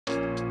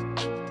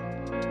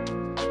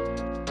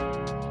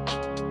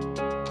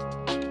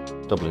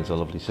Dublin's a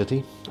lovely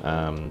city.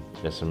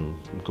 There's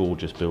some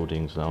gorgeous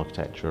buildings and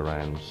architecture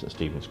around St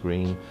Stephen's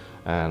Green,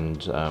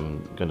 and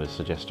I'm going to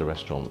suggest a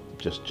restaurant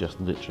just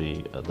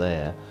literally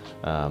there,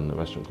 a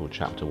restaurant called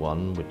Chapter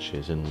 1, which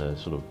is in the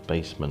sort of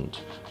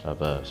basement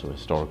of a sort of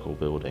historical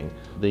building.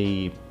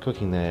 The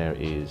cooking there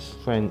is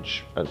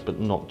French, but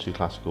not too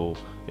classical.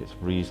 It's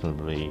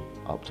reasonably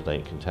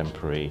up-to-date,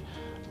 contemporary,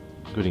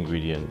 good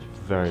ingredients,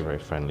 very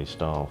friendly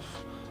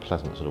staff,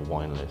 pleasant sort of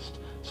wine list.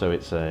 So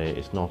it's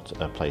not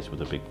a place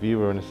with a big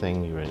view or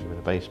anything. You're in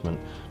a basement,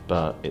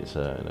 but it's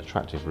an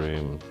attractive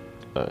room.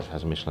 It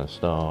has a Michelin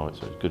star.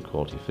 It's good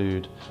quality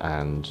food,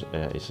 and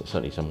it's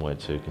certainly somewhere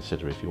to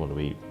consider if you want to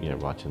eat,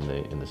 right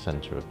in the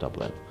centre of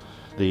Dublin.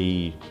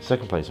 The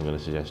second place I'm going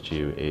to suggest to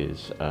you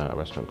is a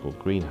restaurant called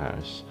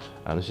Greenhouse,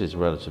 and this is a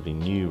relatively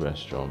new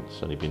restaurant.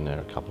 It's only been there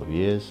a couple of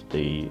years.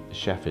 The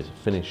chef is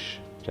a Finnish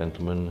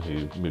gentleman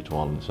who moved to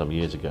Ireland some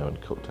years ago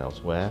and cooked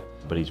elsewhere,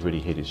 but he's really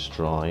hit his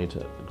stride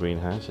at the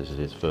Greenhouse. This is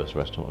his first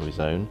restaurant of his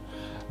own,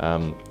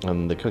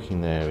 and the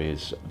cooking there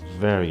is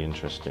very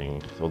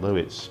interesting. Although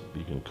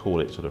you can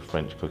call it sort of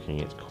French cooking,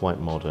 it's quite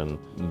modern,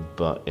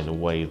 but in a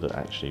way that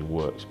actually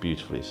works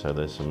beautifully. So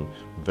there's some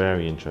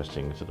very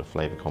interesting sort of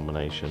flavour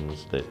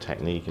combinations. The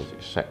technique is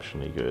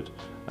exceptionally good,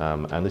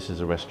 and this is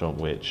a restaurant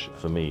which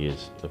for me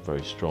is a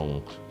very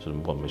strong sort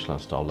of one Michelin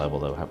star level,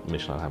 though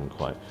Michelin haven't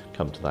quite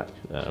come to that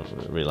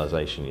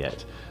realisation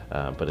yet,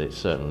 but it's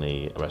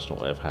certainly a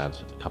restaurant where I've had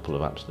a couple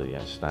of absolutely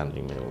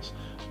outstanding meals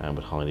and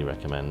would highly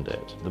recommend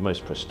it. The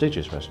most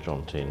prestigious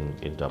restaurant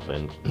in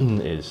Dublin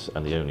is,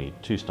 and the only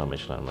 2-star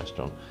Michelin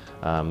restaurant,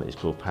 is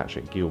called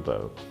Patrick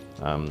Gilbo,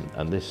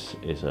 and this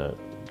is a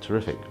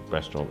terrific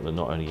restaurant that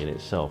not only in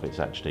itself, it's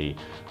actually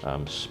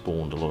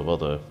spawned a lot of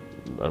other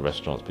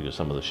restaurants, because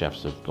some of the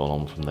chefs have gone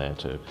on from there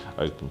to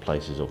open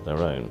places of their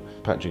own.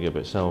 Patrick Gilbo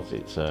itself,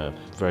 it's a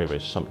very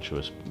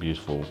sumptuous,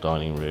 beautiful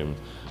dining room.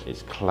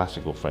 It's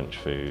classical French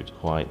food,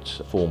 quite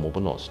formal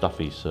but not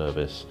stuffy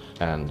service,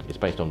 and it's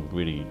based on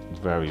really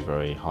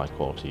very high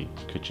quality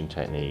kitchen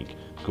technique,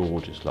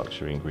 gorgeous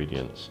luxury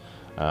ingredients,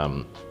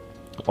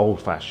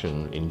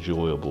 old-fashioned,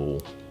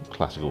 enjoyable,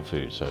 classical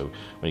food. So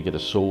when you get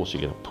a sauce, you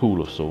get a pool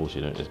of sauce.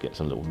 You don't just get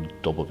some little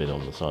dob of it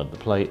on the side of the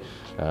plate.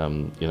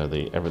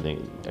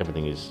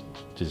 Everything is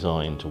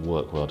designed to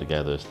work well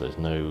together, so there's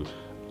no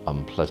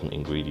unpleasant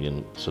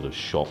ingredient sort of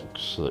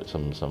shocks that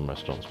some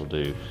restaurants will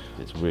do.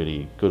 It's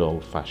really good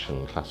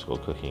old-fashioned classical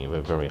cooking of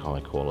a very high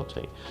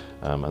quality,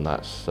 and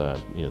that's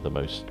the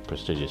most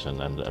prestigious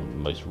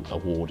and most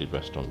awarded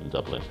restaurant in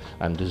Dublin,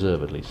 and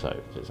deservedly so.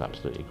 It's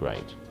absolutely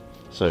great.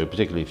 So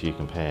particularly if you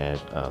compare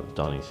the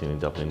dining scene in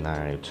Dublin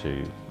now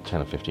to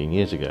 10 or 15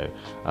 years ago,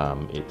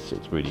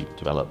 it's really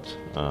developed,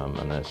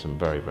 and there's some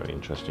very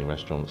interesting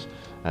restaurants,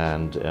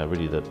 and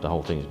really the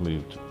whole thing has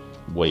moved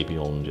way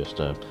beyond just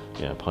a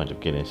pint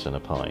of Guinness and a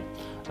pie.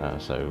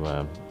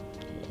 So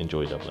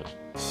enjoy Dublin.